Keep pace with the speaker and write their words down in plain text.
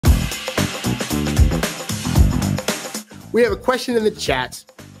We have a question in the chat,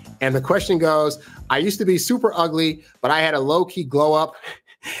 and the question goes, I used to be super ugly, but I had a low-key glow up,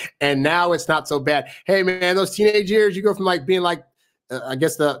 and now it's not so bad. Hey, man, those teenage years, you go from like being like, I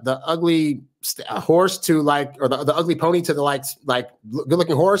guess the ugly horse to like, or the ugly pony to the like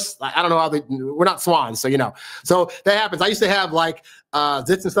good-looking horse. I don't know how we're not swans, so you know. So that happens. I used to have like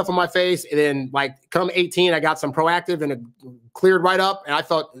zits and stuff on my face, and then like come 18, I got some Proactive and it cleared right up, and I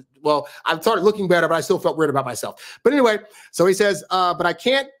felt, well, I started looking better, but I still felt weird about myself. But anyway, so he says, but I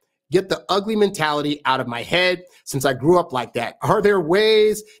can't get the ugly mentality out of my head since I grew up like that. Are there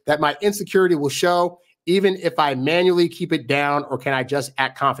ways that my insecurity will show even if I manually keep it down, or can I just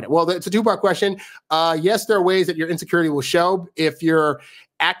act confident? Well, it's a two-part question. Yes, there are ways that your insecurity will show if you're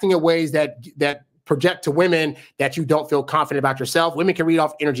acting in ways that project to women that you don't feel confident about yourself. Women can read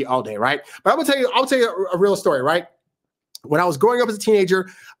off energy all day, right? But I'll tell you a real story, right? When I was growing up as a teenager,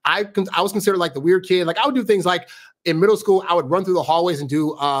 I was considered like the weird kid. Like I would do things like in middle school, I would run through the hallways and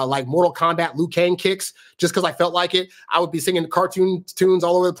do like Mortal Kombat Liu Kang kicks just because I felt like it. I would be singing cartoon tunes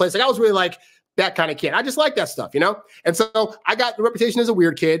all over the place. Like I was really like that kind of kid. I just like that stuff, you know? And so I got the reputation as a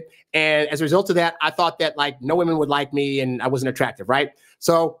weird kid. And as a result of that, I thought that like no women would like me and I wasn't attractive, right?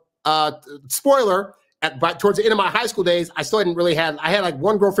 So spoiler, towards the end of my high school days, I still didn't really have, I had like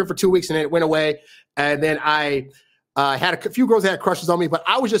one girlfriend for 2 weeks and then it went away. And then I had a few girls that had crushes on me, but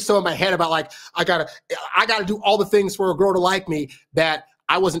I was just so in my head about like, I gotta do all the things for a girl to like me that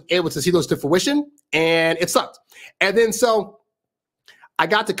I wasn't able to see those to fruition, and it sucked. And then so I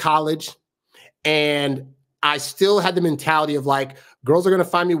got to college and I still had the mentality of like, girls are going to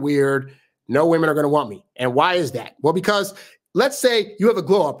find me weird. No women are going to want me. And why is that? Well, because let's say you have a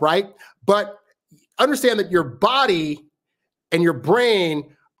glow up, right? But understand that your body and your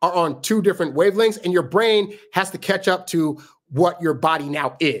brain are on two different wavelengths, and your brain has to catch up to what your body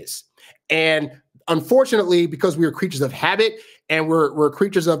now is. And unfortunately, because we are creatures of habit and we're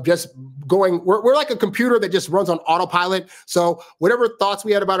creatures of just going, we're like a computer that just runs on autopilot. So whatever thoughts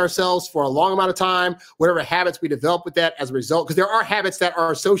we had about ourselves for a long amount of time, whatever habits we develop with that as a result, because there are habits that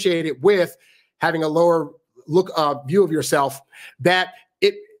are associated with having a lower view of yourself, that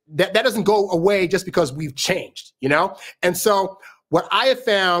doesn't go away just because we've changed, you know? And so what I have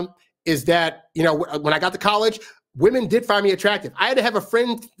found is that, you know, when I got to college, women did find me attractive. I had to have a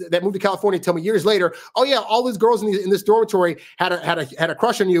friend that moved to California tell me years later, oh yeah, all these girls in this dormitory had a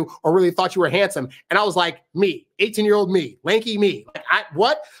crush on you or really thought you were handsome. And I was like, me, 18-year-old me, lanky me. Like,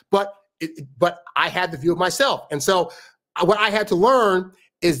 what? But I had the view of myself. And so what I had to learn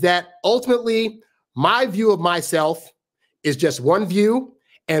is that ultimately my view of myself is just one view.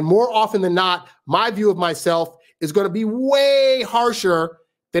 And more often than not, my view of myself is going to be way harsher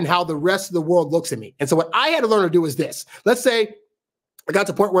than how the rest of the world looks at me. And so what I had to learn to do is this. Let's say I got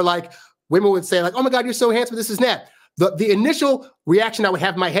to the point where like women would say like, oh my God, you're so handsome, this is that. The initial reaction I would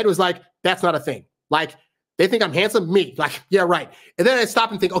have in my head was like, that's not a thing. Like, they think I'm handsome, me. Like, yeah, right. And then I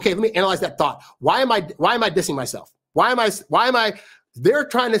stop and think, okay, let me analyze that thought. Why am I dissing myself? Why am I, they're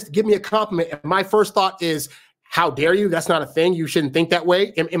trying to give me a compliment. And my first thought is, how dare you? That's not a thing. You shouldn't think that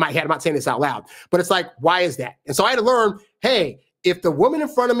way. In my head, I'm not saying this out loud, but it's like, why is that? And so I had to learn, hey, if the woman in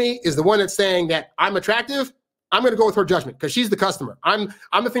front of me is the one that's saying that I'm attractive, I'm going to go with her judgment because she's the customer. I'm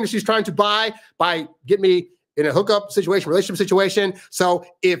the thing that she's trying to buy by getting me in a hookup situation, relationship situation. So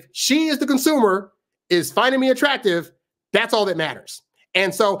if she is the consumer, is finding me attractive, that's all that matters.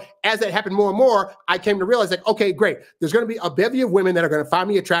 And so as that happened more and more, I came to realize like, okay, great. There's going to be a bevy of women that are going to find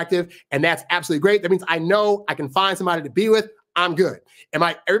me attractive. And that's absolutely great. That means I know I can find somebody to be with. I'm good. Am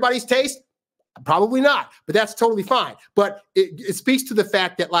I everybody's taste? Probably not, but that's totally fine. But it speaks to the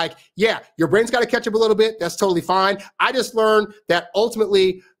fact that like, yeah, your brain's got to catch up a little bit. That's totally fine. I just learned that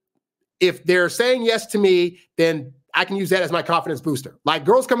ultimately, if they're saying yes to me, then I can use that as my confidence booster. Like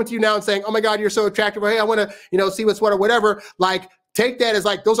girls coming to you now and saying, oh my God, you're so attractive. Or, hey, I want to, see what's what or whatever. Like take that as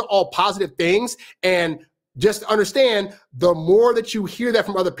like, those are all positive things. And just understand, the more that you hear that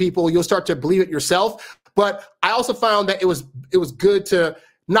from other people, you'll start to believe it yourself. But I also found that it was good to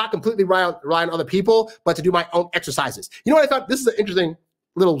not completely rely on other people, but to do my own exercises. You know what I thought? This is an interesting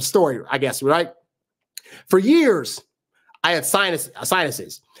little story, I guess, right? For years, I had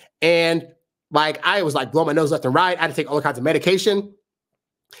sinuses. And like, I was like blowing my nose left and right. I had to take all kinds of medication.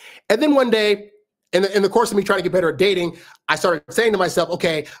 And then one day, in the course of me trying to get better at dating, I started saying to myself,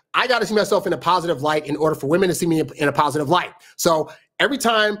 okay, I got to see myself in a positive light in order for women to see me in a positive light. So every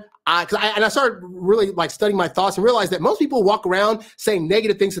time I started really like studying my thoughts and realized that most people walk around saying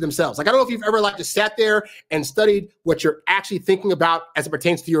negative things to themselves. Like, I don't know if you've ever like just sat there and studied what you're actually thinking about as it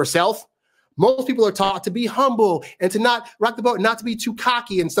pertains to yourself, Most people are taught to be humble and to not rock the boat, not to be too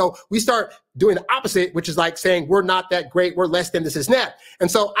cocky. And so we start doing the opposite, which is like saying, we're not that great, we're less than this is that.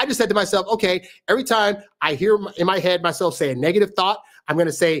 And so I just said to myself, okay, every time I hear in my head myself say a negative thought, I'm going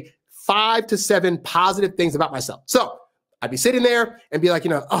to say 5 to 7 positive things about myself. So I'd be sitting there and be like,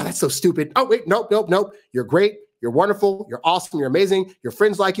 oh, that's so stupid. Oh, wait, nope. You're great. You're wonderful. You're awesome. You're amazing. Your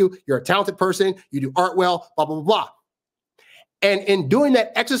friends like you. You're a talented person. You do art well, blah, blah, blah, blah. And in doing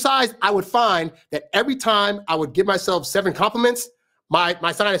that exercise, I would find that every time I would give myself 7 compliments,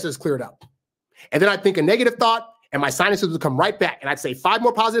 my sinuses cleared up. And then I'd think a negative thought and my sinuses would come right back. And I'd say 5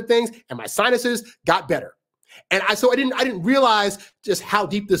 more positive things and my sinuses got better. And I didn't realize just how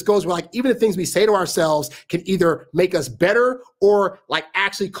deep this goes. Where like even the things we say to ourselves can either make us better or like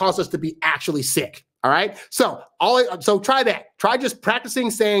actually cause us to be actually sick. All right. So try that. Try just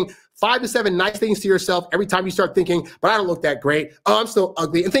practicing saying 5 to 7 nice things to yourself every time you start thinking, but I don't look that great. Oh, I'm still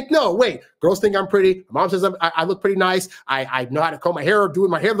ugly. And think, no, wait, girls think I'm pretty. My mom says I look pretty nice. I know how to comb my hair or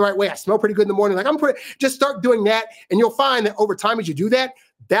doing my hair the right way. I smell pretty good in the morning. Like I'm pretty. Just start doing that. And you'll find that over time, as you do that,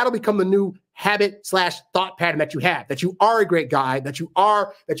 that'll become the new habit/thought pattern that you have, that you are a great guy, that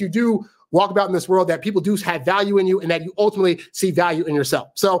you do walk about in this world, that people do have value in you, and that you ultimately see value in yourself.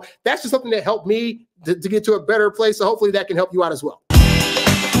 So that's just something that helped me to get to a better place. So hopefully that can help you out as well.